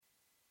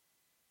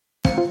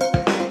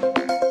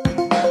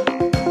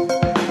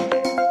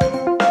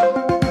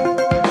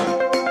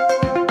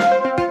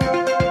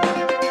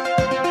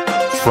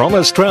From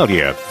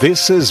Australia,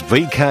 this is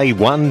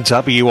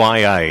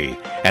VK1WIA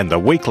and the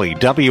weekly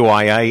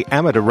WIA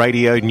amateur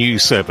radio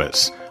news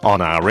service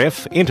on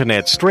RF,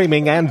 internet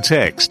streaming and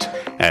text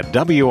at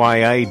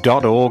wia.org.au.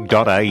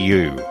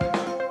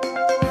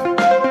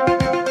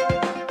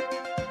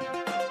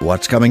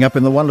 What's coming up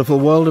in the wonderful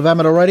world of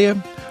amateur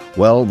radio?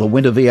 Well, the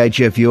Winter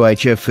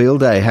VHF-UHF Field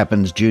Day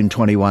happens June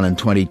 21 and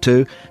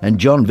 22, and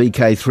John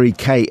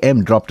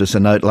VK3KM dropped us a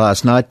note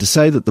last night to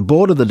say that the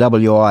board of the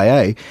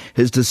WIA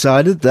has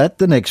decided that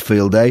the next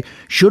field day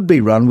should be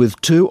run with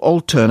two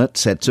alternate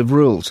sets of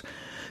rules.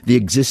 The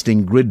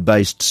existing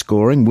grid-based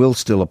scoring will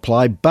still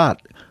apply,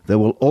 but there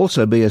will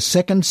also be a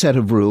second set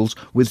of rules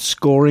with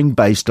scoring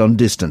based on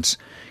distance.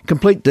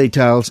 Complete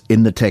details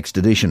in the text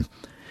edition.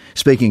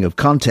 Speaking of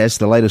contests,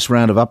 the latest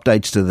round of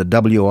updates to the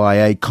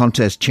WIA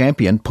contest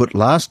champion put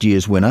last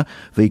year's winner,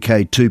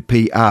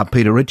 VK2PR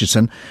Peter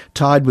Richardson,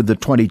 tied with the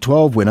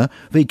 2012 winner,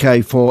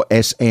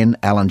 VK4SN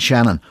Alan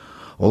Shannon.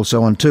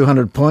 Also on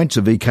 200 points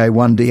are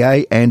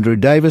VK1DA Andrew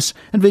Davis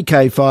and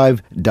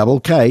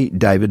VK5KK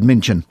David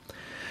Minchin.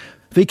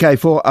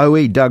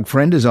 VK4OE Doug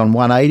Friend is on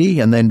 180,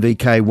 and then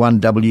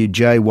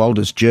VK1WJ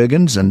Waldus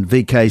Jurgens and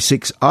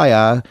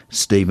VK6IR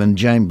Stephen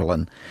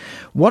Chamberlain.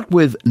 What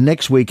with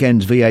next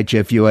weekend's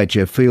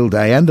VHF-UHF Field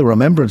Day and the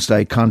Remembrance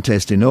Day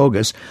contest in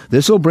August,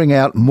 this will bring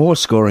out more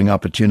scoring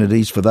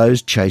opportunities for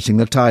those chasing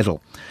the title.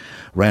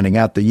 Rounding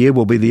out the year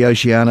will be the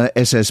Oceania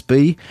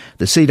SSB,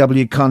 the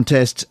CW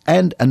contests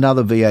and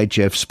another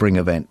VHF spring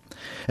event.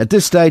 At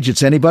this stage,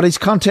 it's anybody's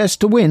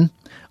contest to win.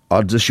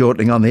 Odds are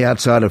shortening on the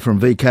outsider from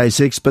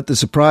VK6, but the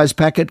surprise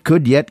packet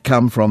could yet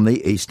come from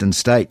the eastern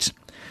states.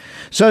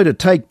 So to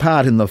take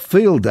part in the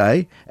field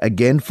day,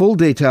 again, full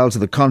details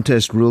of the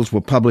contest rules were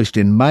published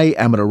in May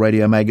Amateur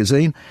Radio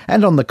magazine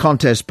and on the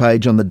contest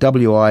page on the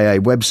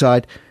WIA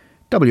website,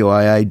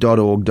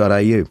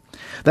 wia.org.au.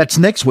 That's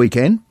next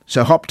weekend,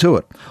 so hop to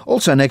it.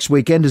 Also next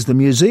weekend is the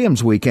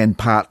Museums Weekend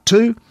Part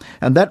 2,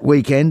 and that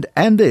weekend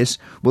and this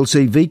will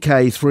see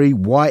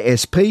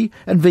VK3YSP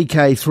and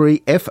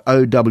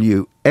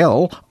VK3FOWL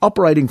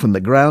operating from the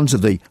grounds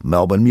of the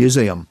Melbourne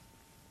Museum.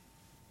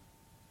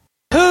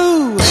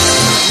 Who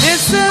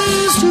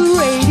listens to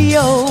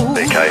radio?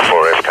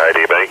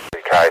 VK4FKDB,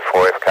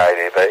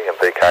 VK4FKDB and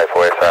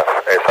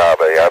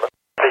VK4SRB, over.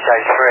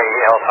 VK3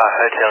 Alpha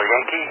Hotel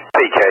Yankee,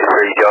 VK3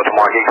 Delta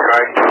Mike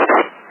X-Ray,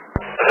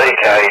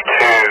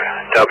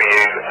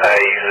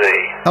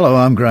 VK2WAZ. Hello,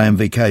 I'm Graham,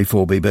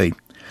 VK4BB.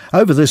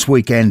 Over this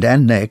weekend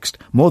and next,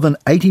 more than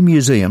 80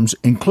 museums,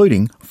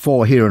 including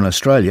 4 here in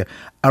Australia,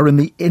 are in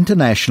the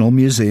International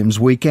Museums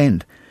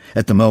Weekend.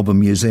 At the Melbourne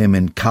Museum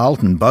in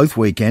Carlton, both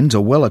weekends,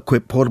 a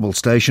well-equipped portable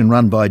station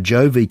run by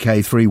Joe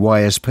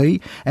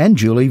VK3YSP and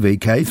Julie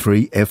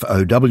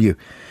VK3FOW.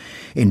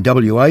 In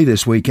WA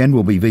this weekend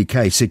will be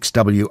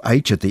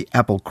VK6WH at the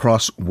Apple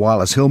Cross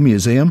Wireless Hill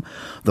Museum.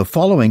 The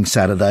following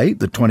Saturday,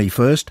 the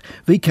 21st,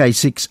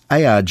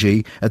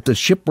 VK6ARG at the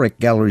Shipwreck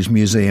Galleries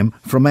Museum,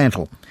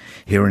 Fremantle.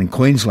 Here in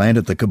Queensland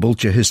at the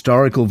Caboolture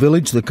Historical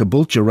Village, the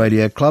Caboolture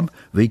Radio Club,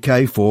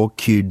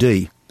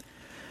 VK4QD.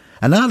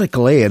 An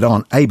article aired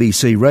on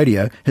ABC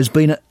Radio has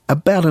been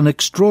about an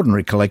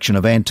extraordinary collection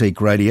of antique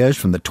radios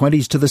from the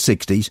 20s to the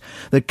 60s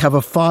that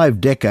cover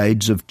 5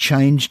 decades of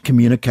changed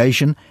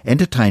communication,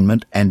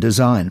 entertainment and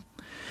design.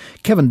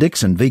 Kevin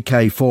Dixon,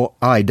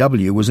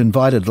 VK4IW, was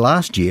invited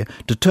last year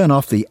to turn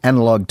off the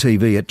analogue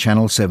TV at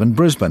Channel 7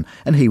 Brisbane,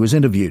 and he was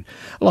interviewed,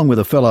 along with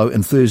a fellow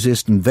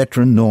enthusiast and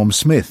veteran Norm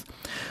Smith.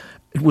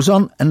 It was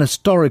on an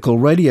historical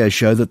radio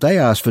show that they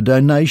asked for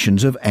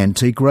donations of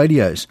antique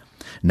radios.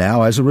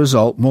 Now, as a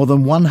result, more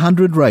than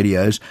 100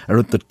 radios are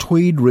at the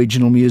Tweed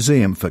Regional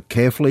Museum for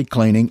carefully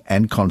cleaning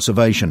and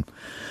conservation.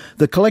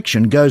 The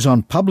collection goes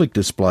on public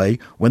display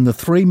when the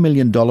 $3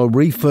 million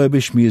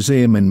refurbished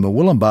museum in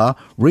Murwillumbah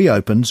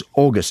reopens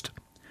August.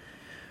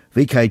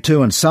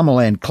 VK2 and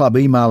Summerland Club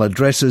email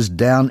addresses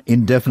down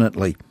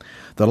indefinitely.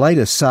 The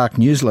latest SARC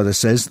newsletter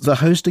says the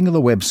hosting of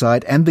the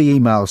website and the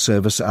email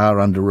service are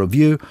under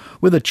review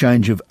with a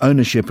change of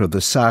ownership of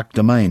the SARC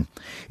domain.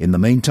 In the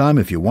meantime,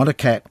 if you want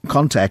to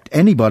contact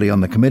anybody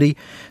on the committee,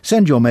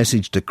 send your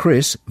message to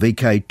Chris,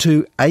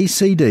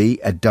 VK2ACD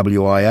at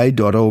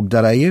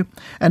wia.org.au,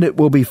 and it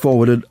will be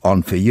forwarded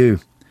on for you.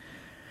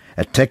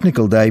 A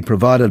technical day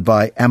provided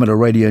by Amateur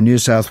Radio New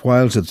South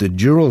Wales at the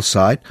Dural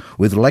site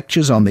with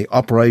lectures on the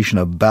operation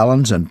of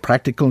ballons and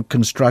practical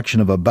construction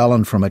of a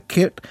ballon from a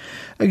kit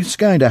is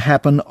going to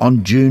happen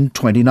on June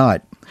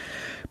 29th.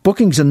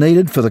 Bookings are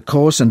needed for the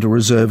course and to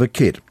reserve a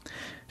kit.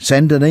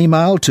 Send an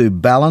email to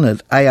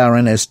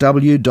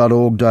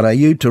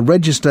ballon@arnsw.org.au to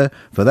register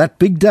for that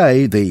big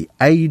day, the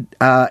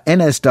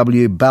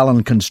NSW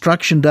Ballon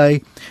Construction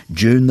Day,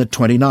 June the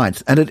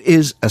 29th, and it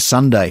is a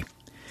Sunday.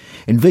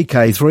 In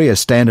VK3, a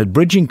standard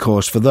bridging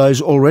course for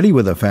those already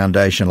with a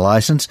foundation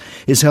licence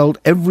is held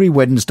every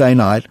Wednesday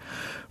night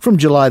from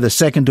July the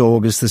 2nd to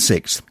August the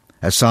 6th.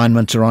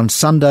 Assignments are on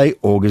Sunday,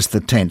 August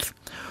the 10th.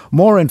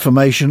 More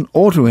information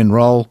or to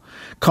enrol,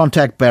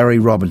 contact Barry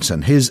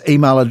Robinson. His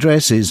email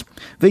address is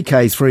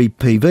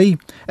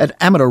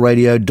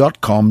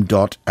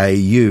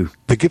vk3pv@amateurradio.com.au.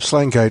 The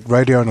Gippsland Gate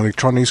Radio and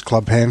Electronics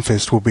Club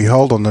Handfest will be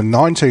held on the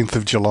 19th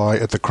of July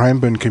at the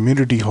Cranbourne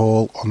Community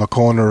Hall on the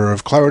corner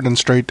of Clarendon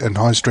Street and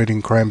High Street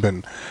in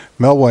Cranbourne,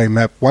 Melway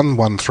map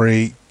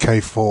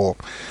 113K4.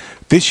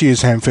 This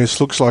year's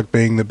Handfest looks like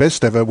being the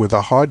best ever, with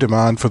a high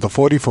demand for the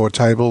 44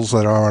 tables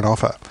that are on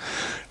offer.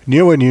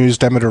 New and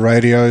used amateur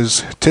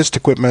radios, test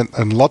equipment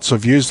and lots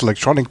of used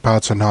electronic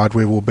parts and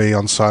hardware will be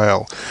on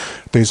sale.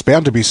 There's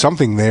bound to be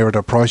something there at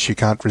a price you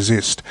can't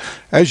resist.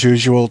 As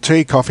usual,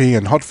 tea, coffee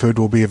and hot food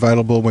will be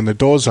available when the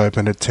doors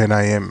open at 10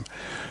 a.m.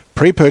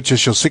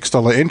 Pre-purchase your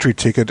 $6 entry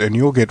ticket and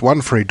you'll get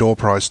one free door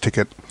prize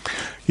ticket.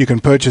 You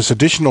can purchase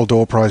additional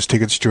door prize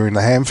tickets during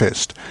the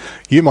Hamfest.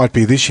 You might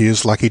be this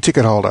year's lucky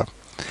ticket holder.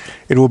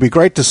 It will be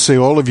great to see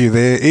all of you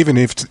there, even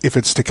if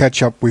it's to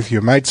catch up with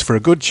your mates for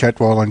a good chat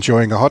while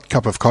enjoying a hot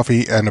cup of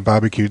coffee and a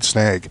barbecued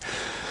snag.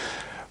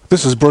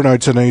 This is Bruno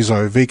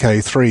Tonizo,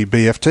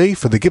 VK3BFT,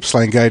 for the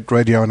Gippsland Gate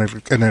Radio and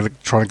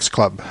Electronics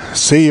Club.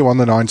 See you on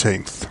the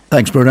 19th.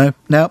 Thanks, Bruno.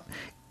 Now,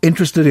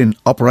 interested in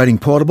operating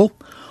portable?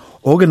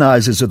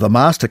 Organisers of the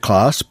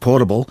Masterclass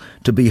Portable,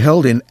 to be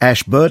held in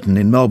Ashburton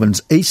in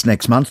Melbourne's east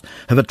next month,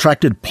 have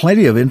attracted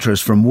plenty of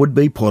interest from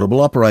would-be portable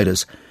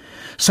operators.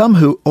 Some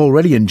who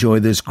already enjoy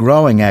this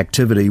growing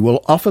activity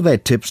will offer their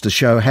tips to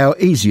show how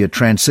easy a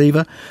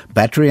transceiver,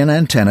 battery and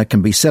antenna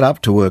can be set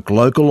up to work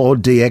local or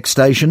DX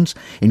stations,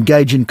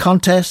 engage in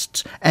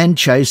contests and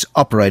chase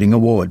operating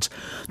awards.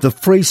 The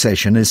free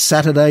session is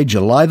Saturday,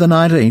 July the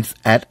 19th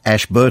at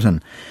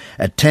Ashburton.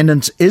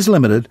 Attendance is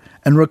limited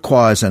and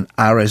requires an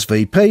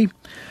RSVP.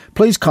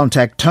 Please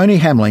contact Tony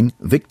Hamling,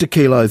 Victor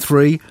Kilo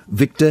 3,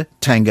 Victor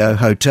Tango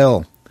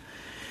Hotel.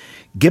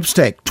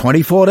 GippsTech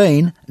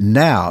 2014,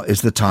 now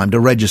is the time to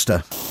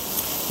register.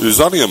 It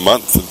is only a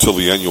month until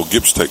the annual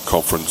GippsTech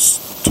conference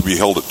to be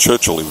held at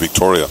Churchill in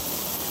Victoria.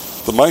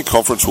 The main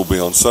conference will be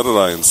on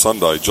Saturday and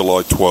Sunday,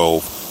 July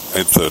 12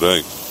 and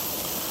 13.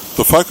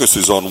 The focus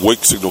is on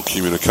weak signal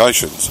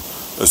communications,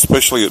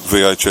 especially at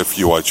VHF,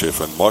 UHF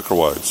and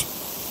microwaves.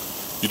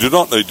 You do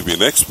not need to be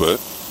an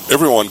expert.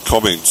 Everyone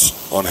comments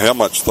on how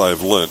much they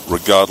have learnt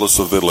regardless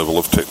of their level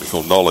of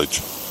technical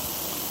knowledge.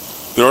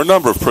 There are a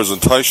number of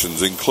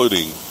presentations,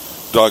 including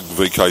Doug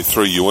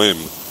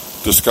VK3UM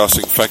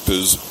discussing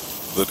factors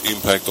that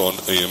impact on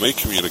EME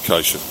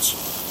communications.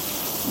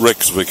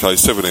 Rex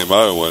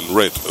VK7MO and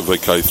Rhett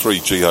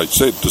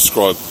VK3GHZ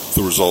describe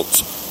the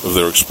results of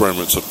their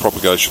experiments at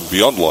propagation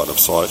beyond line of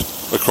sight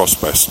across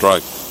Bass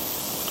Strait.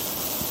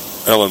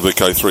 Alan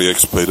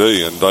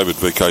VK3XPD and David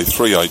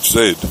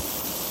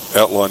VK3HZ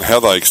outline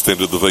how they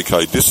extended the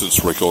VK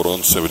distance record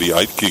on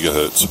 78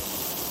 GHz.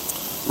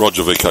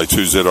 Roger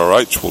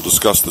VK2ZRH will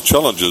discuss the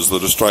challenges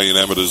that Australian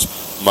amateurs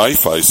may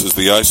face as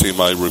the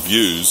ACMA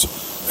reviews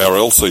our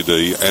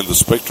LCD and the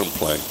Spectrum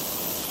plan.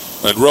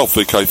 And Ralph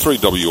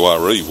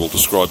VK3WRE will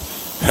describe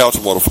how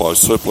to modify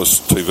surplus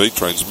TV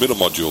transmitter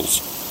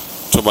modules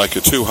to make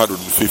a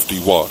 250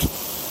 watt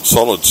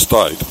solid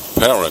state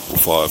power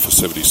amplifier for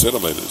 70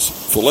 centimetres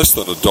for less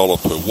than $1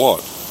 per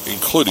watt,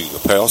 including the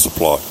power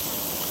supply.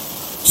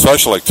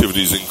 Social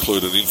activities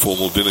include an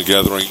informal dinner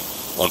gathering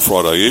on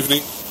Friday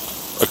evening,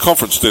 a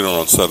conference dinner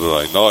on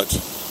Saturday night,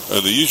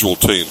 and the usual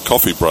tea and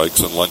coffee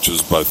breaks and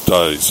lunches both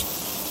days.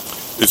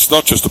 It's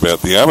not just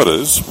about the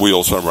amateurs, we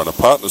also run a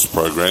partners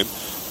program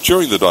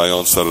during the day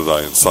on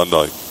Saturday and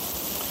Sunday.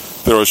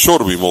 There are sure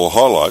to be more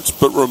highlights,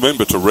 but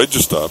remember to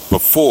register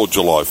before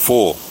July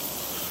 4.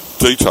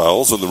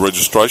 Details and the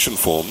registration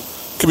form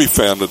can be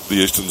found at the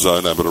Eastern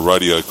Zone Amateur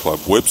Radio Club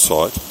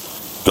website,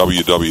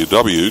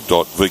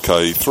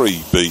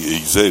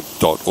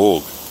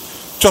 www.vk3bez.org.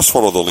 Just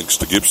follow the links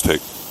to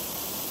GippsTech.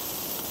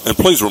 And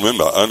please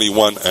remember, only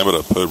one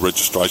amateur per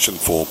registration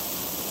form.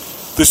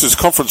 This is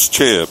Conference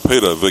Chair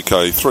Peter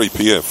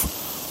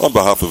VK3PF on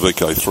behalf of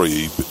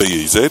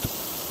VK3BEZ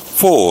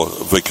for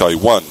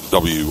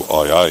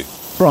VK1WIA.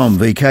 From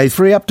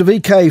VK3 up to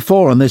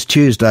VK4 on this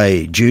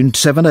Tuesday, June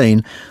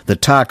 17, the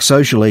TARC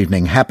Social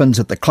Evening happens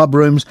at the club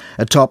rooms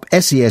atop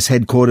SES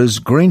headquarters,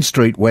 Green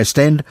Street, West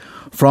End,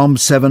 from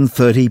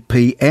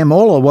 7:30pm.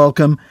 All are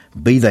welcome.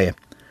 Be there.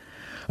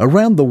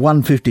 Around the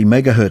 150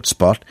 megahertz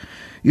spot,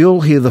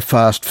 you'll hear the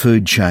fast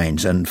food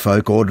chains and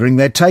folk ordering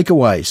their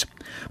takeaways.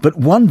 But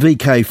one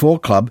VK4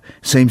 club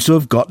seems to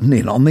have gotten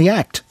in on the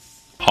act.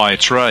 Hi,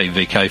 it's Ray,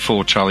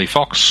 VK4 Charlie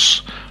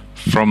Fox,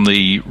 from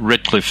the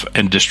Redcliffe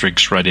and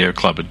Districts Radio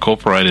Club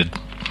Incorporated.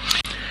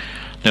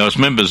 Now, as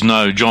members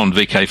know, John,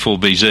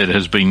 VK4BZ,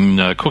 has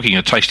been cooking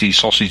a tasty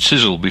sausage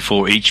sizzle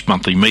before each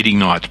monthly meeting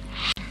night.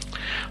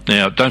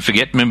 Now, don't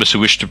forget, members who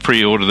wish to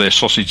pre-order their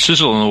sausage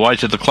sizzle on the way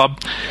to the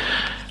club,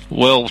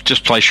 well,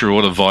 just place your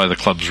order via the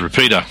club's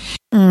repeater.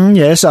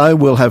 Yes, I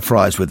will have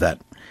fries with that.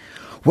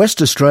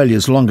 West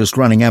Australia's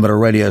longest-running amateur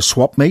radio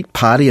swap meet,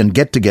 party and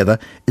get-together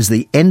is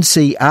the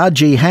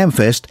NCRG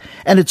Hamfest,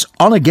 and it's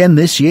on again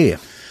this year.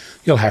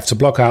 You'll have to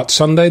block out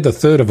Sunday the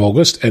 3rd of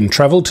August and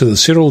travel to the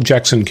Cyril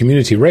Jackson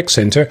Community Rec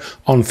Centre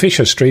on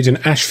Fisher Street in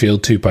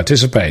Ashfield to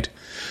participate.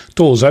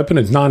 Doors open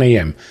at 9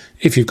 a.m.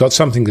 If you've got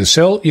something to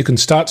sell, you can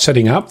start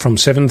setting up from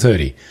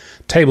 7:30.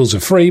 Tables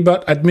are free,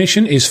 but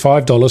admission is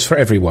 $5 for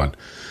everyone.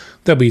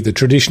 There'll be the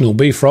traditional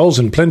beef rolls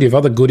and plenty of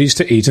other goodies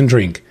to eat and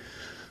drink.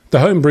 The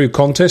homebrew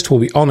contest will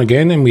be on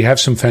again, and we have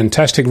some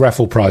fantastic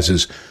raffle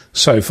prizes.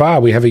 So far,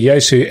 we have a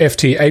Yaesu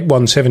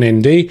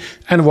FT817ND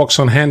and a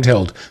Waxon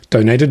handheld,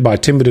 donated by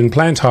Timberden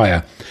Plant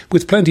Hire,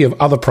 with plenty of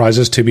other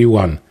prizes to be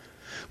won.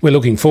 We're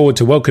looking forward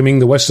to welcoming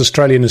the West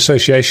Australian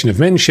Association of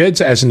Men's Sheds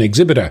as an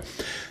exhibitor.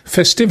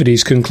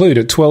 Festivities conclude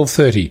at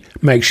 12:30.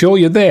 Make sure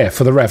you're there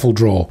for the raffle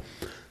draw.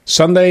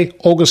 Sunday,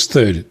 August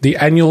 3rd, the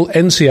annual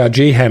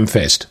NCRG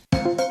Hamfest.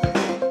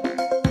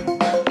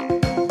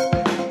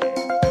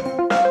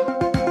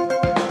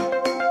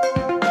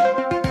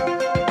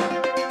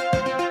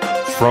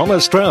 From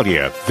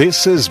Australia,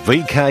 this is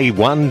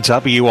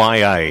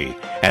VK1WIA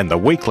and the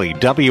weekly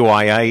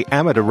WIA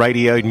amateur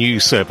radio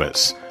news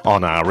service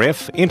on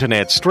RF,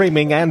 internet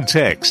streaming and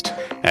text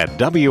at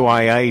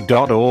wia.org.au.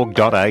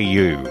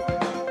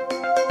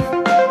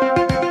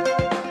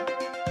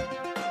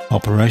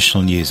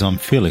 Operational news. I'm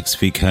Felix,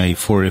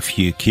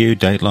 VK4FUQ,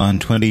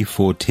 Dateline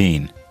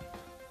 2014.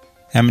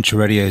 Amateur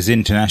Radio's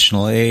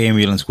International Air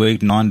Ambulance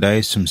Week, 9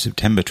 days from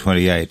September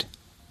 28.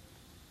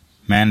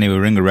 Manly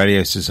Warringah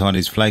Radio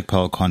Society's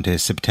Flagpole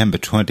Contest, September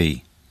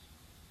 20.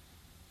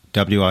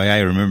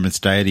 WIA Remembrance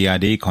Day, the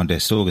RD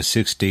Contest, August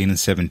 16 and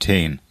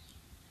 17.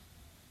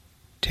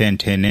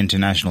 1010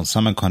 International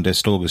Summer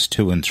Contest, August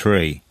 2 and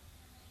 3.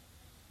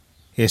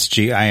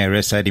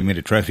 SGARS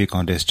 80-metre Trophy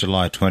Contest,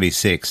 July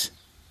 26.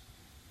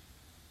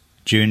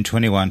 June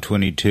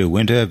 21-22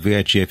 Winter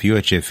VHF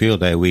UHF Field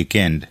Day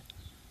Weekend.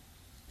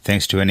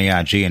 Thanks to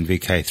NERG and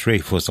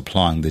VK3 for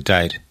supplying the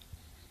date.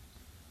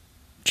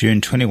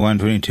 June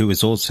 21-22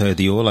 is also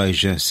the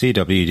All-Asia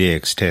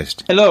CWDX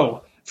test.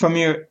 Hello, from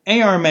your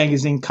AR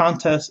Magazine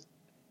contest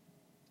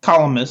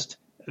columnist,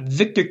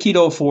 Victor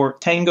Quito for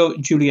Tango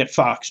Juliet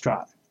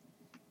Foxtrot.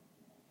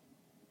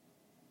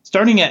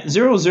 Starting at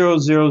 000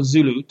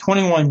 Zulu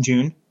 21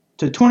 June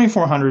to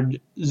 2400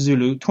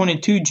 Zulu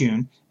 22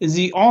 June is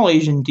the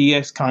All-Asian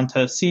DX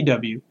Contest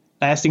CW,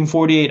 lasting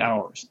 48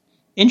 hours.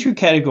 Entry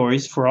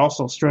categories for us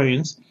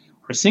Australians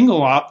are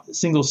single-op,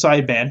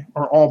 single-sideband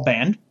or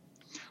all-band,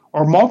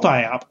 or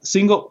multi-op,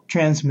 single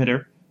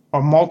transmitter,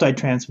 or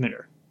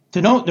multi-transmitter.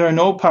 To note, there are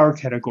no power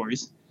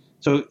categories,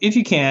 so if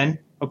you can,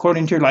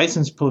 according to your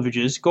license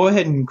privileges, go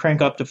ahead and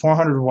crank up to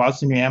 400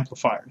 watts in your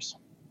amplifiers.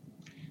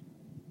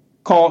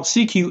 Call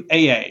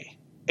CQAA.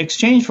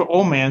 Exchange for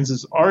O-mans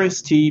is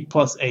RST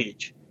plus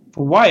age.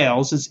 For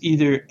YLs, it's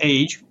either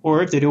age,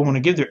 or if they don't want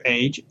to give their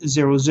age,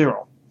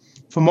 00.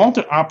 For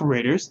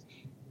multi-operators,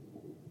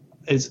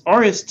 it's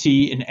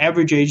RST and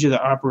average age of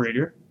the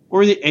operator,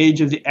 or the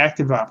age of the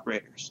active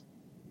operators.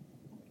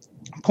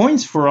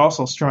 Points for us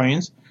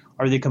Australians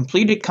are the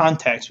completed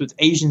contacts with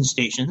Asian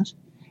stations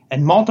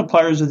and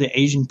multipliers of the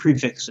Asian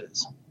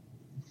prefixes.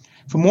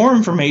 For more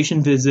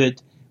information,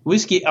 visit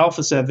Whiskey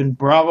Alpha 7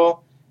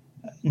 Bravo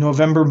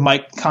November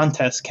Mike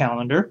contest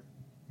calendar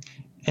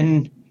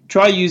and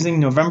try using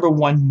November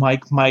 1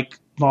 Mike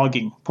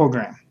logging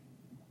program.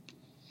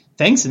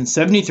 Thanks in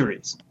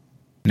 73s.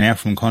 Now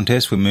from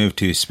contest we move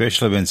to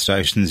special event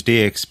stations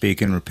DX,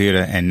 Beacon,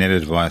 Repeater and Net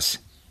Advice.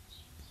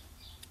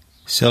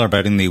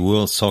 Celebrating the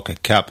World Soccer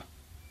Cup.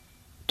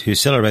 To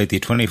celebrate the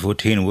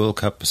 2014 World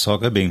Cup of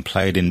Soccer being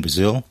played in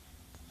Brazil,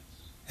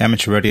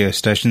 amateur radio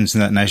stations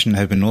in that nation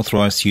have been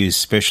authorised to use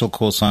special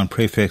call sign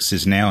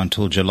prefixes now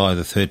until July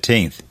the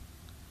 13th.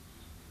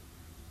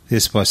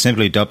 This by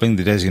simply doubling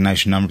the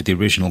designation number of the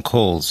original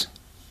calls.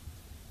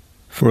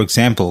 For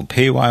example,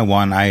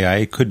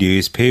 PY1AA could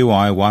use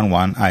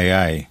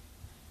PY11AA.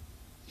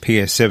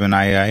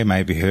 PS7AA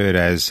may be heard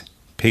as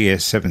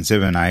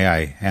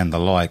PS77AA and the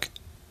like.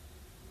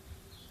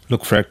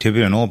 Look for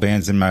activity on all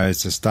bands and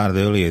modes that started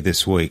earlier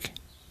this week.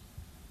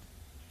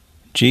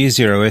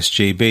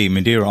 G0SGB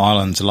Madeira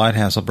Islands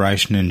Lighthouse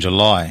operation in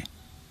July.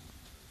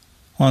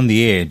 On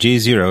the air,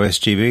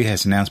 G0SGB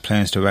has announced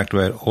plans to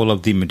activate all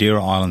of the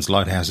Madeira Islands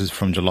lighthouses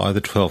from July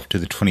the 12th to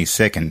the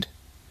 22nd.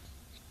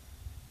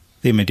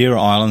 The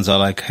Madeira Islands are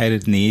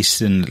located in the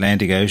eastern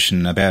Atlantic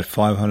Ocean, about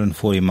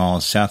 540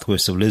 miles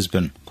southwest of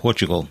Lisbon,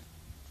 Portugal.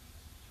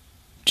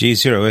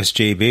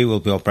 G0SGB will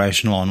be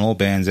operational on all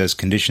bands as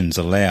conditions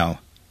allow.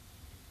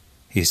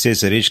 He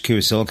says that each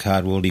QSL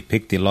card will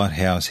depict the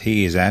lighthouse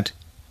he is at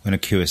when a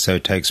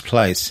QSO takes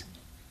place.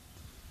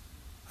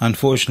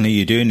 Unfortunately,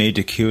 you do need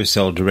to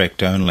QSL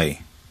direct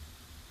only.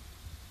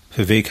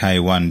 For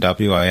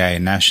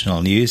VK1WIA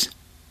National News,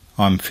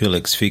 I'm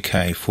Felix,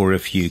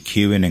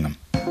 VK4FUQ Inningham.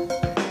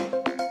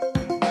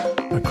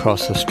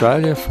 Across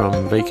Australia from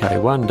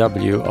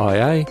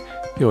VK1WIA,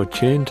 you're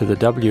tuned to the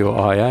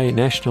WIA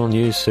National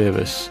News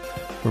Service.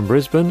 From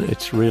Brisbane,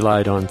 it's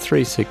relayed on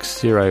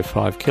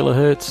 3605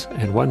 kHz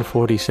and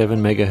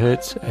 147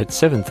 MHz at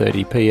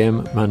 7:30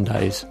 p.m.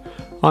 Mondays.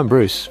 I'm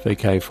Bruce,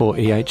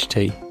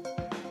 VK4EHT.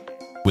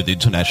 With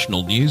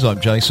international news, I'm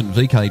Jason,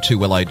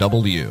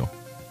 VK2LAW.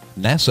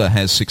 NASA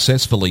has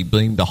successfully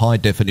beamed a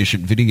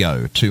high-definition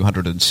video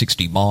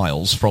 260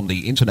 miles from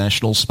the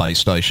International Space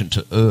Station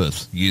to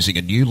Earth using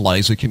a new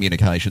laser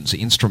communications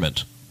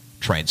instrument.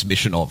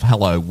 Transmission of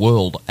Hello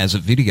World as a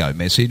video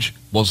message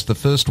was the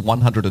first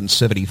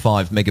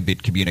 175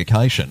 megabit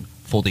communication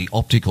for the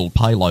Optical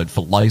Payload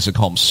for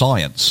Lasercom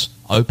Science,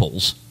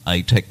 OPALS,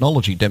 a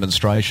technology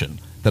demonstration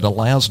that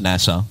allows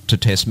NASA to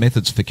test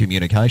methods for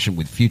communication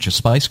with future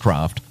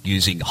spacecraft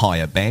using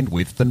higher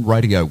bandwidth than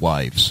radio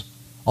waves.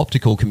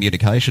 Optical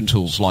communication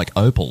tools like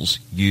OPALS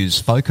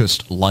use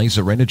focused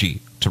laser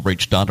energy to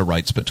reach data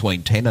rates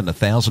between 10 and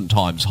 1,000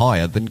 times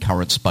higher than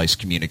current space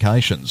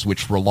communications,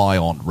 which rely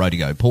on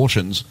radio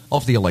portions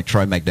of the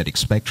electromagnetic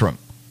spectrum.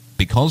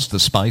 Because the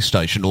space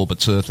station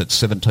orbits Earth at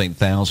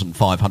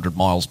 17,500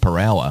 miles per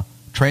hour,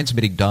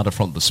 transmitting data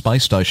from the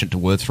space station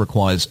to Earth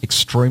requires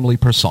extremely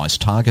precise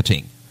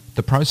targeting.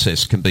 The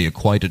process can be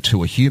equated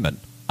to a human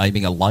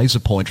aiming a laser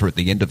pointer at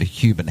the end of a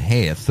human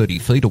hair 30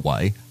 feet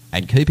away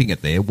and keeping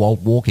it there while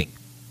walking.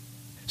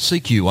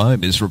 CQ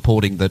Ohm is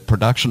reporting that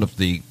production of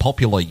the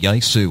popular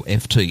Yaesu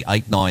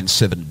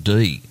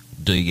FT897D,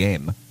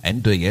 DM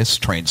and DS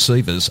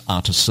transceivers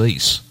are to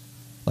cease.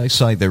 They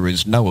say there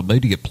is no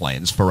immediate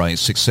plans for a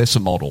successor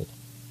model.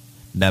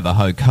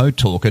 Navajo code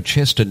talker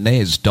Chester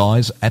Nez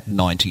dies at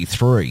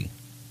 93.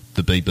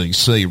 The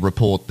BBC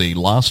report the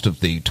last of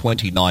the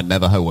 29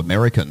 Navajo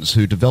Americans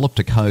who developed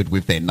a code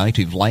with their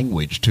native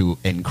language to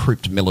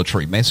encrypt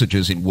military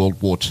messages in World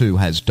War II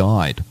has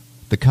died.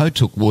 The code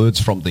took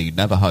words from the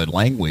Navajo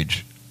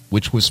language,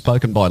 which was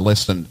spoken by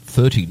less than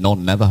 30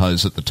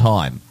 non-Navajos at the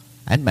time,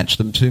 and matched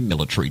them to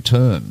military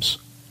terms.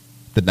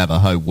 The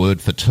Navajo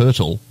word for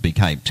turtle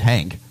became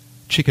tank,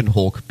 chicken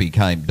hawk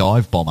became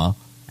dive bomber,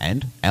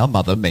 and our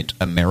mother meant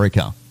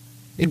America.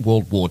 In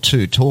World War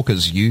II,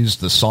 talkers used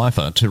the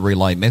cipher to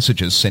relay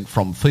messages sent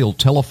from field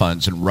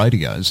telephones and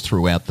radios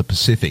throughout the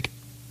Pacific.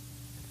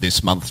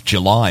 This month,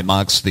 July,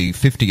 marks the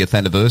 50th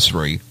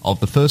anniversary of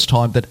the first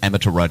time that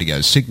amateur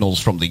radio signals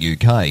from the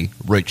UK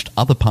reached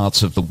other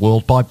parts of the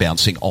world by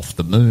bouncing off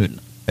the moon,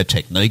 a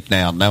technique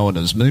now known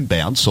as moon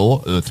bounce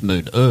or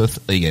Earth-Moon-Earth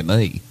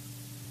EME.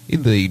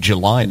 In the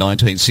July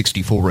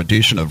 1964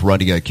 edition of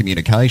Radio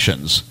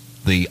Communications,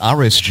 the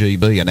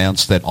RSGB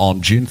announced that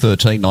on June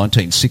 13,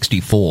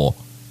 1964,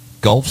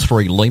 Golf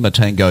 3 Lima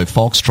Tango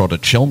Foxtrot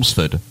at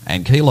Chelmsford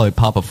and Kilo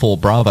Papa 4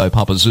 Bravo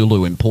Papa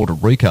Zulu in Puerto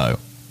Rico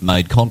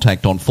made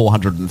contact on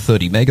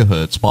 430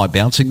 MHz by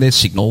bouncing their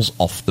signals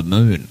off the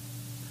moon.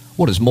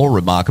 What is more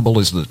remarkable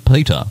is that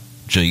Peter,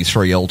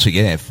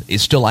 G3LTF,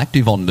 is still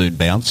active on moon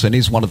bounce and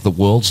is one of the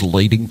world's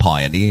leading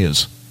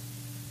pioneers.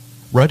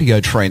 Radio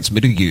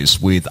transmitter use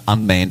with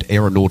unmanned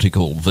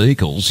aeronautical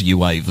vehicles,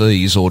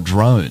 UAVs or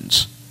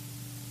drones.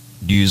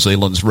 New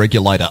Zealand's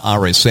regulator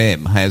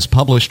RSM has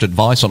published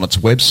advice on its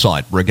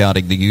website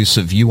regarding the use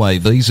of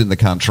UAVs in the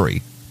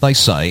country. They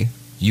say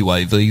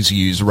UAVs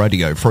use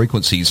radio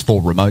frequencies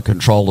for remote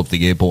control of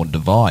the airborne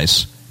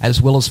device,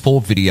 as well as for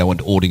video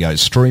and audio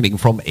streaming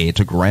from air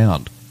to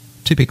ground.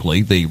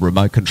 Typically, the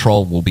remote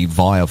control will be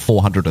via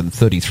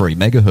 433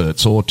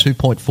 MHz or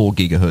 2.4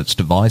 GHz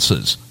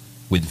devices,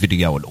 with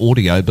video and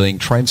audio being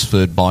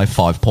transferred by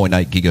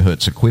 5.8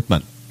 GHz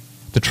equipment.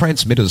 The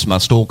transmitters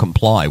must all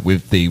comply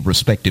with the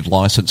respective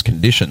license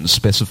conditions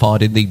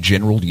specified in the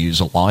General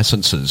User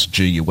Licenses,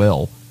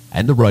 GUL,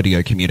 and the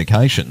Radio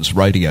Communications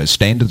Radio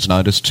Standards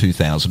Notice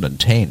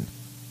 2010.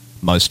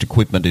 Most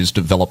equipment is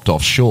developed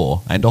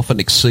offshore and often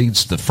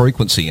exceeds the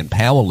frequency and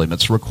power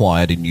limits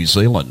required in New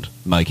Zealand,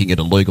 making it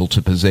illegal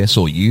to possess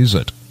or use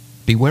it.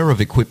 Beware of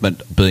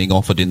equipment being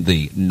offered in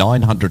the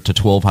 900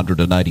 to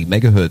 1280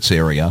 MHz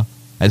area,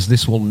 as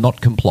this will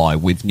not comply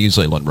with New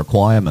Zealand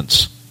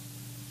requirements.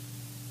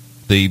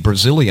 The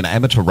Brazilian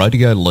Amateur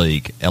Radio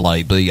League,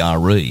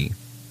 LABRE,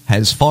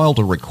 has filed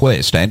a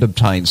request and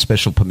obtained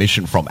special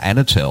permission from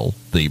Anatel,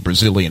 the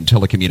Brazilian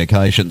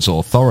Telecommunications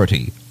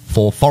Authority,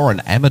 for foreign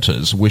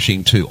amateurs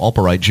wishing to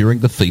operate during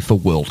the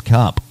FIFA World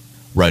Cup.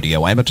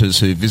 Radio amateurs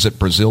who visit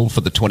Brazil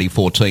for the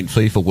 2014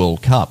 FIFA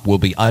World Cup will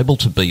be able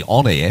to be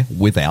on air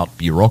without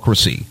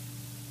bureaucracy.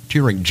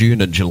 During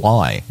June and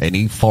July,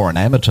 any foreign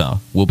amateur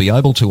will be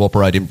able to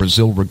operate in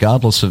Brazil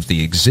regardless of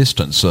the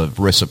existence of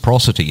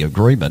reciprocity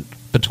agreement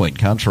between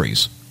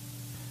countries.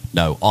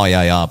 No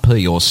IARP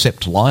or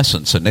CEPT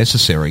license are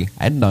necessary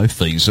and no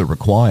fees are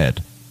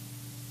required.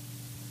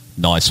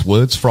 Nice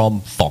words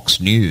from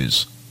Fox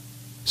News.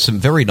 Some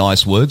very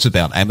nice words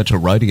about amateur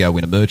radio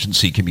in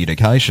emergency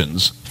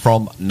communications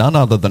from none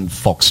other than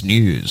Fox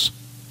News.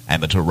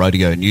 Amateur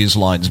Radio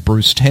Newsline's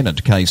Bruce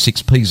Tennant,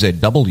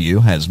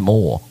 K6PZW, has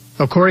more.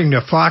 According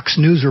to Fox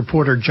News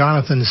reporter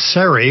Jonathan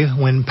Serry,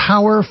 when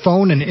power,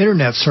 phone, and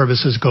internet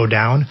services go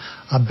down,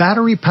 a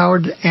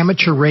battery-powered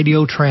amateur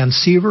radio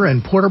transceiver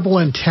and portable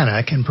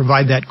antenna can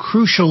provide that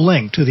crucial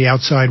link to the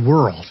outside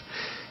world.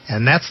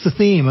 And that's the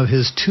theme of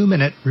his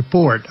 2-minute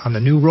report on the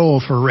new role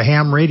for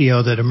ham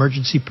radio that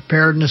emergency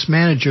preparedness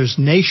managers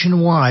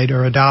nationwide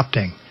are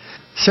adopting.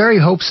 Sari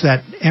hopes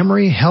that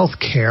Emory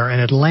Healthcare in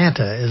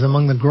Atlanta is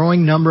among the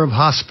growing number of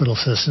hospital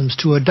systems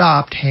to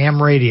adopt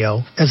ham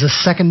radio as a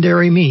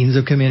secondary means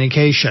of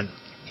communication.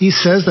 He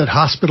says that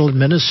hospital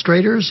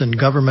administrators and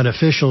government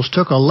officials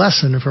took a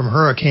lesson from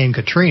Hurricane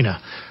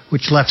Katrina,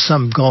 which left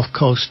some Gulf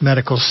Coast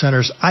medical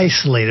centers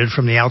isolated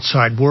from the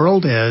outside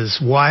world as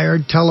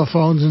wired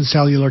telephones and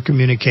cellular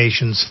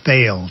communications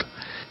failed.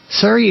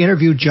 Sari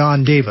interviewed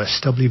John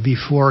Davis,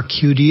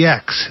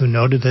 WB4QDX, who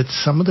noted that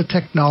some of the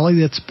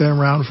technology that's been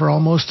around for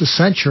almost a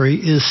century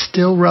is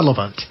still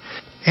relevant.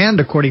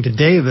 And according to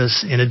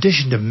Davis, in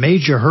addition to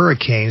major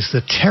hurricanes, the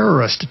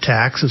terrorist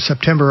attacks of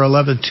September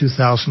 11,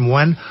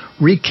 2001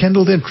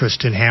 rekindled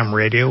interest in ham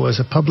radio as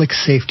a public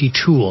safety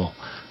tool.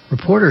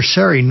 Reporter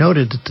Sari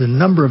noted that the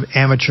number of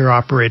amateur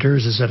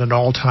operators is at an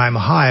all-time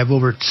high of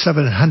over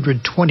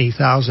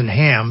 720,000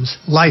 hams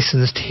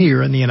licensed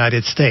here in the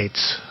United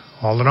States.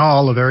 All in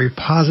all, a very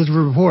positive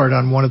report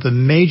on one of the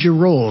major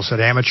roles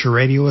that amateur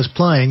radio is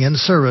playing in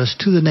service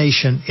to the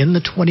nation in the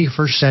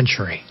 21st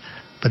century.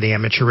 For the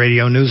Amateur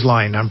Radio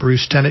Newsline, I'm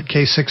Bruce Tennant,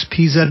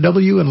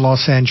 K6PZW in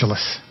Los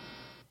Angeles.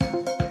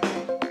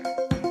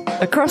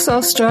 Across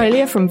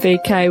Australia from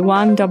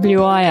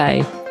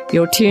VK1WIA,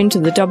 you're tuned to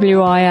the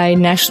WIA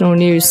National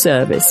News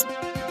Service.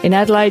 In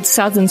Adelaide's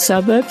southern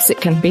suburbs, it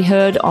can be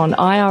heard on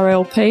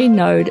IRLP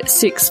node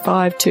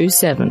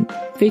 6527,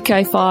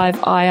 VK5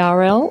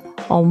 IRL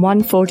on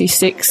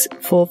 146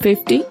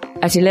 450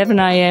 at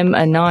 11am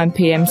and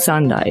 9pm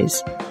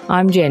Sundays.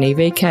 I'm Jenny,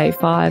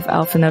 VK5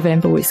 Alpha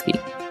November Whiskey.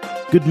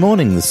 Good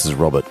morning, this is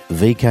Robert,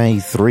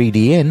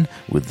 VK3DN,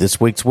 with this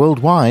week's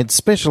Worldwide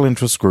Special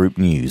Interest Group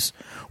news.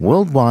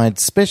 Worldwide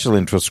Special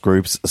Interest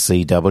Groups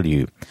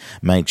CW.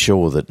 Make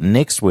sure that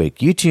next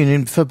week you tune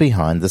in for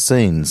Behind the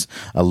Scenes,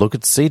 a look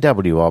at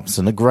CW ops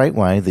and a great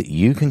way that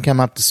you can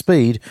come up to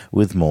speed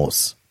with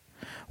Morse.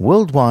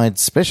 Worldwide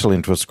Special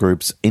Interest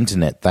Groups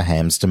Internet, the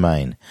Hams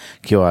domain.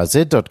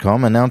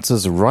 QRZ.com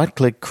announces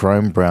right-click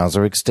Chrome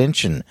browser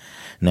extension.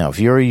 Now, if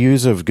you're a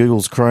user of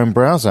Google's Chrome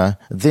browser,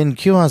 then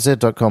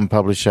QRZ.com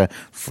publisher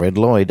Fred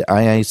Lloyd,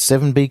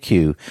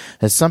 AA7BQ,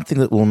 has something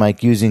that will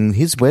make using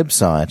his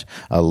website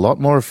a lot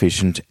more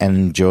efficient and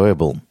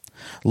enjoyable.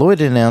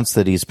 Lloyd announced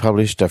that he's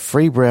published a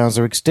free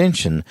browser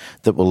extension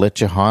that will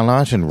let you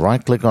highlight and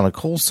right-click on a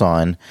call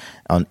sign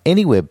on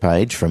any web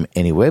page from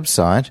any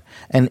website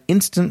and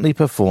instantly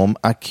perform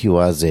a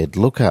QRZ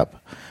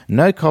lookup.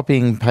 No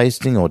copying,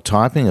 pasting or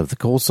typing of the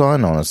call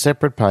sign on a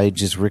separate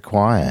page is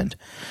required.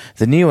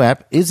 The new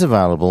app is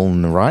available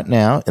right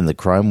now in the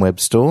Chrome Web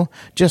Store.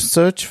 Just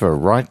search for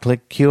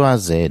right-click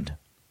QRZ.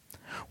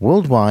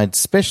 Worldwide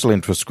Special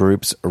Interest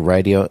Groups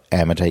Radio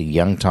Amateur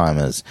Young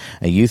Timers.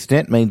 A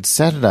YouthNet meets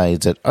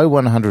Saturdays at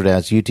 0100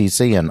 hours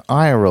UTC and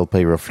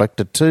IRLP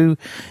Reflector 2,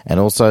 and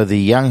also the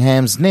Young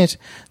Hams Net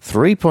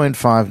 3.59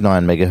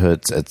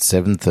 MHz at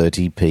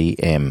 7:30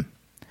 p.m.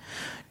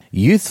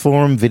 Youth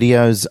Forum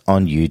videos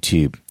on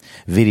YouTube.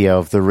 Video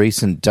of the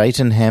recent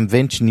Dayton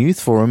Hamvention Youth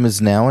Forum is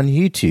now on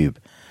YouTube.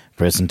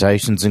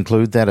 Presentations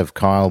include that of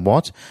Kyle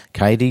Watt,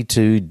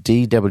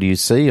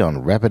 KD2DWC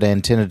on rapid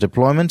antenna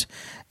deployment,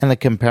 and a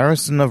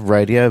comparison of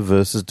radio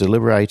versus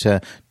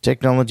deliberator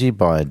technology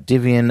by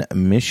Divian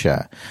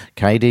Misha,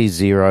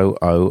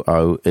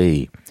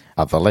 KD000E.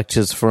 Other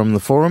lectures from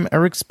the forum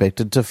are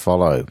expected to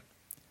follow.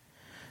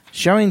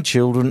 Showing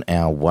children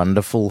our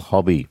wonderful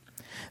hobby.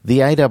 The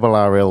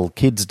ARRL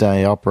Kids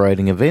Day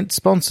operating event,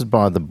 sponsored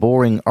by the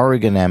Boring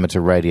Oregon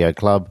Amateur Radio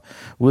Club,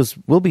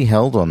 will be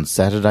held on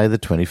Saturday the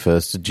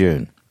 21st of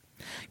June.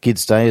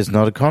 Kids Day is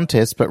not a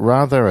contest, but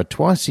rather a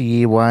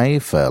twice-a-year way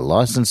for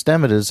licensed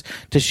amateurs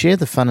to share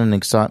the fun and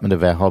excitement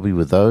of our hobby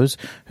with those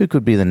who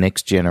could be the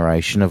next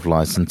generation of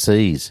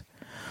licensees.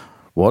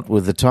 What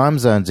with the time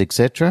zones,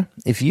 etc.?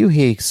 If you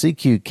hear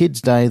CQ Kids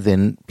Day,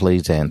 then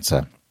please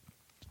answer.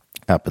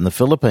 Up in the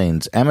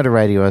Philippines, Amateur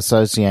Radio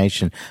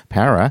Association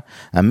Para,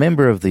 a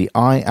member of the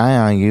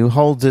IARU,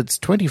 holds its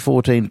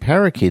 2014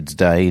 Para Kids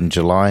Day in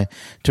July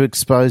to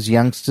expose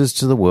youngsters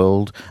to the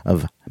world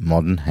of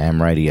modern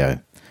ham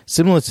radio.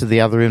 Similar to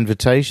the other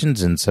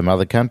invitations in some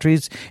other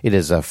countries, it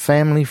is a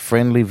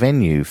family-friendly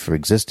venue for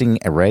existing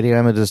radio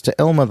amateurs to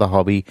elmer the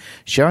hobby,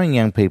 showing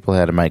young people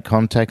how to make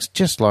contacts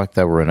just like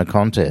they were in a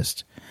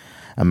contest.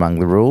 Among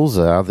the rules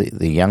are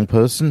the young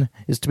person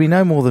is to be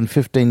no more than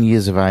 15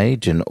 years of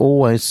age and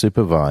always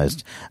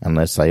supervised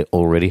unless they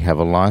already have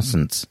a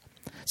license.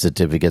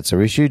 Certificates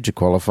are issued to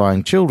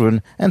qualifying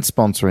children and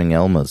sponsoring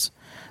elmers.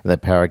 The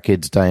Para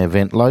Kids Day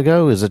event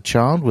logo is a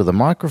child with a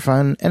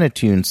microphone and a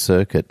tuned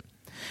circuit.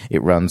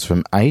 It runs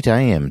from 8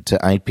 a.m. to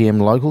 8 p.m.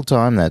 local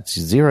time, that's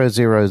 000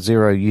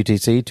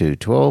 UTC to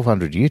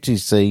 1200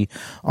 UTC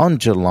on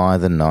July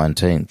the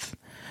 19th.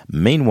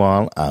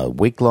 Meanwhile, a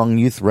week-long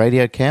youth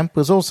radio camp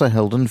was also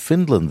held in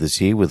Finland this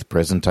year with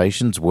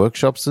presentations,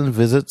 workshops and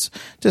visits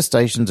to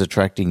stations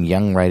attracting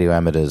young radio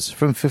amateurs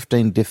from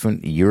 15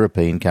 different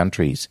European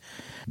countries.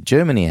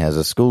 Germany has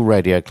a school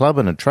radio club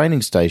and a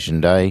training station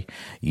day.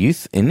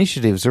 Youth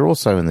initiatives are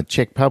also in the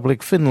Czech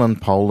Republic,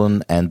 Finland,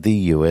 Poland and the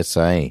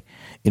USA.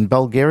 In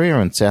Bulgaria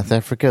and South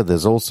Africa,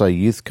 there's also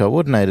youth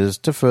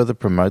coordinators to further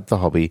promote the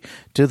hobby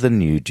to the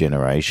new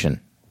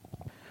generation.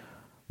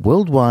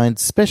 Worldwide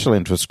special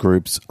interest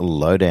groups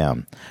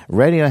lowdown.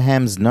 Radio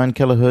Ham's 9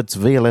 kHz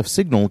VLF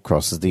signal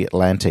crosses the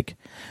Atlantic.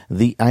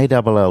 The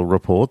ALL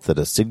report that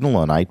a signal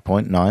on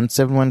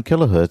 8.971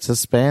 kHz has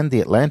spanned the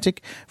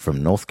Atlantic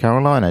from North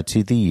Carolina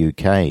to the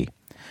UK.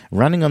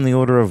 Running on the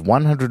order of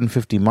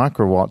 150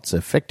 microwatts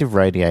effective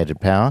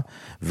radiated power,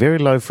 very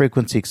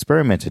low-frequency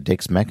experimenter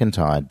Dex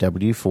McIntyre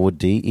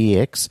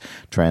W4DEX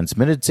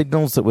transmitted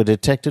signals that were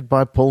detected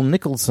by Paul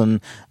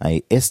Nicholson, a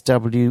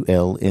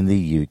SWL in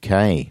the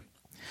UK.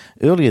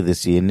 Earlier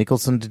this year,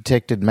 Nicholson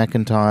detected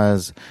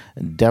McIntyre's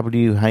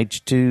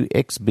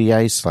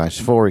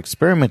WH2XBA/4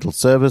 experimental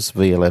service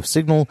VLF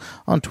signal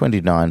on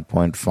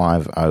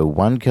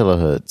 29.501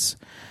 kHz.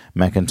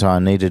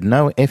 McIntyre needed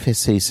no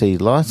FSCC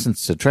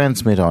license to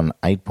transmit on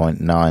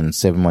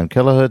 8.971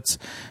 kHz,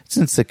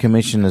 since the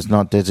Commission has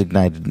not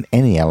designated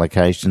any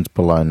allocations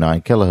below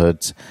 9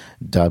 kHz,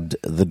 dubbed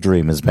the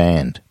Dreamers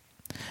Band.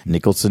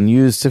 Nicholson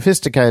used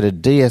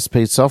sophisticated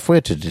DSP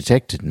software to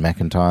detect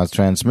McIntyre's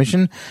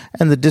transmission,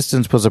 and the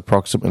distance was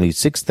approximately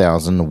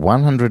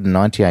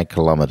 6,198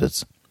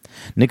 kilometres.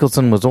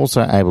 Nicholson was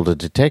also able to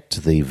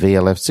detect the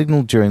VLF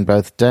signal during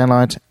both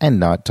daylight and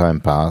nighttime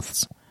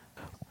paths.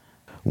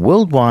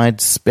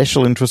 Worldwide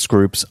Special Interest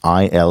Groups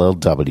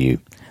ILLW.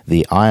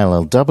 The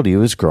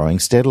ILLW is growing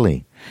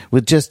steadily.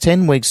 With just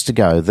 10 weeks to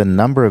go, the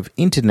number of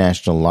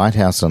international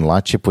Lighthouse and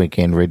Lightship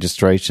Weekend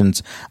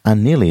registrations are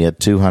nearly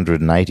at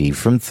 280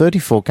 from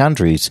 34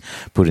 countries,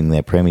 putting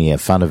their premier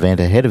fun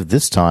event ahead of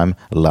this time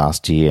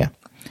last year.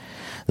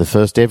 The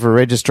first ever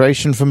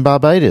registration from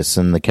Barbados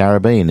and the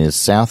Caribbean is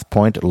South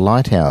Point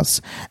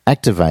Lighthouse,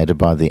 activated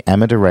by the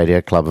Amateur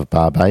Radio Club of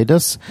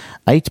Barbados,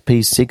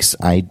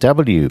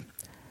 8P6AW.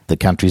 The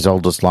country's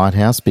oldest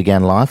lighthouse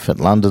began life at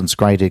London's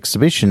Great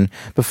Exhibition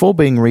before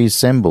being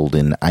reassembled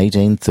in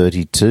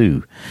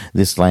 1832.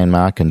 This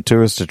landmark and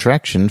tourist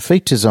attraction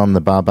features on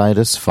the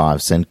Barbados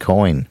 5-cent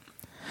coin.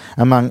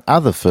 Among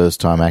other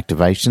first-time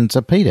activations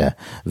are Peter,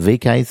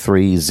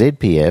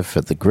 VK3ZPF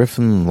at the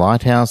Griffin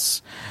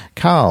Lighthouse,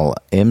 Carl,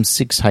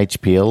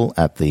 M6HPL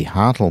at the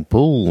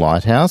Hartlepool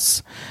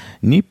Lighthouse,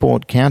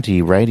 Newport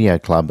County Radio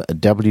Club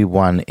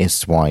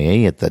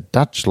W1SYE at the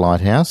Dutch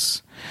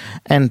Lighthouse,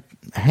 and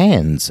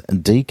Hans,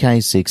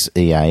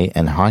 DK6EA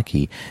and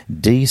Heike,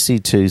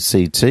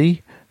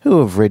 DC2CT,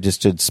 who have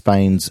registered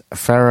Spain's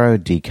Faro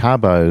de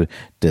Cabo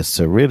de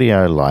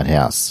Cirillo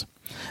Lighthouse.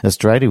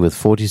 Australia with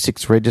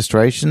 46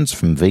 registrations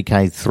from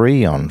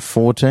VK3 on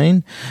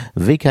 14,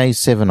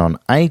 VK7 on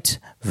 8,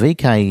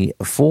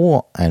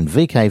 VK4 and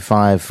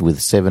VK5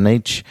 with 7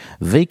 each,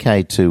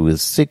 VK2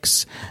 with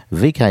 6,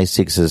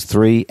 VK6 is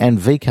 3, and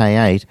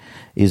VK8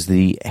 is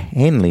the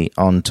Henley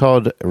on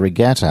Todd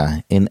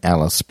Regatta in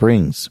Alice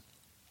Springs.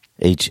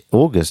 Each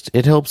August,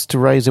 it helps to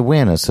raise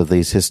awareness of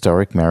these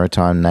historic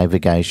maritime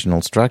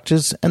navigational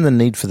structures and the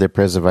need for their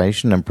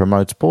preservation, and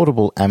promotes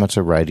portable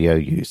amateur radio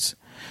use.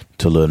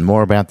 To learn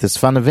more about this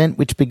fun event,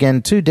 which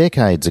began 2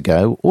 decades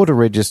ago, or to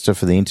register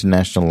for the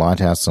International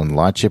Lighthouse and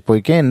Lightship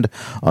Weekend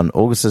on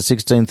August the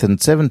 16th and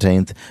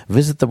 17th,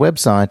 visit the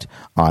website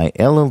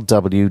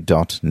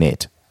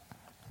illw.net.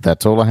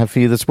 That's all I have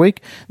for you this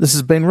week. This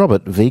has been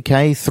Robert,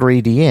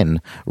 VK3DN,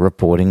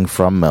 reporting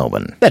from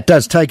Melbourne. That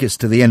does take us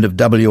to the end of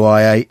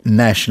WIA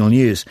National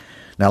News.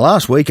 Now,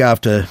 last week,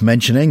 after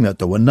mentioning that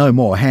there were no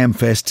more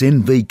Hamfests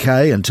in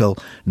VK until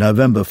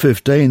November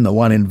 15, the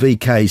one in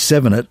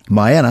VK7 at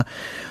Miana,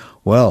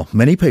 well,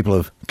 many people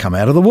have come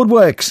out of the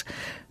woodworks.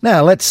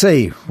 Now, let's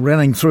see,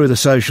 running through the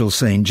social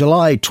scene.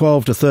 July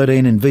 12 to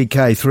 13 in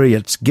VK3,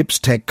 it's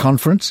Gips Tech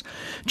Conference.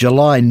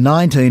 July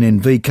 19 in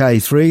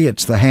VK3,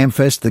 it's the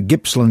Hamfest, the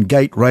Gippsland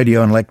Gate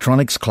Radio and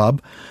Electronics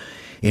Club.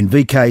 In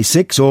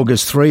VK6,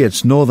 August 3,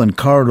 it's Northern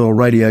Corridor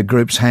Radio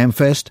Group's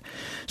Hamfest.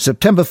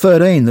 September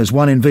 13, there's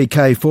one in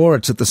VK4,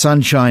 it's at the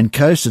Sunshine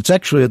Coast. It's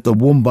actually at the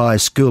Woombai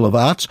School of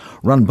Arts,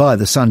 run by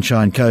the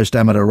Sunshine Coast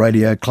Amateur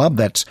Radio Club,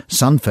 that's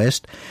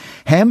Sunfest.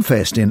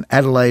 Hamfest in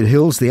Adelaide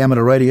Hills, the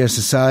Amateur Radio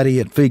Society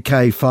at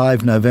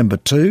VK5, November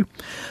 2.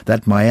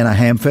 That Miana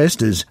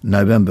Hamfest is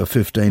November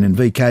 15 in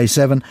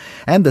VK7.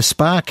 And the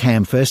Spark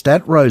Hamfest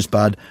at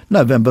Rosebud,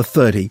 November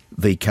 30,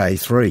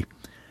 VK3.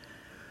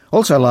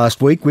 Also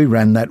last week we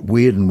ran that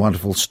weird and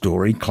wonderful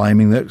story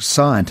claiming that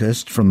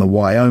scientists from the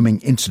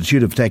Wyoming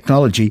Institute of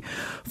Technology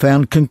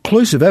found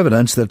conclusive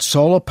evidence that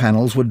solar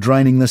panels were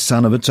draining the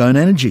sun of its own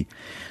energy.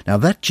 Now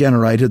that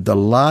generated the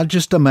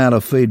largest amount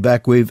of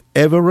feedback we've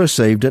ever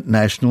received at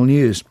National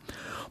News.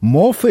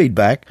 More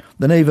feedback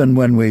than even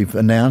when we've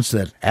announced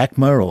that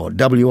ACMA or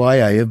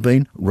WIA have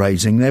been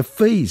raising their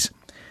fees.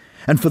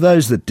 And for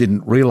those that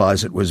didn't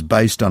realise it was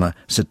based on a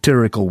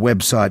satirical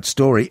website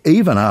story,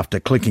 even after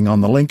clicking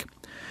on the link,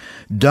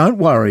 don't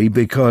worry,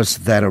 because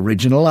that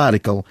original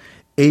article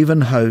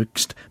even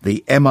hoaxed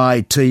the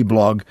MIT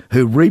blog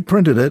who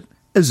reprinted it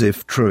as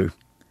if true.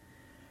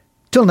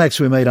 Till next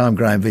we meet, I'm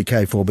Graham,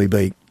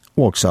 VK4BB.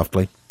 Walk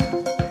softly.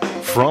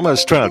 From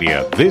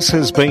Australia, this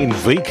has been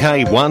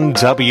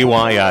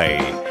VK1WIA.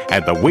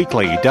 and the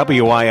weekly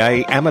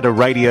WIA Amateur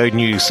Radio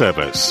News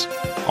Service.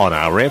 On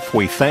RF,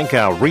 we thank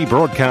our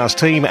rebroadcast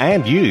team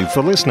and you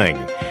for listening.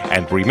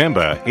 And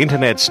remember,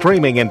 internet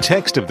streaming and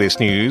text of this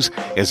news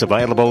is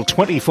available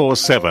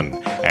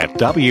 24/7 at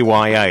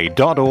wia.org.au.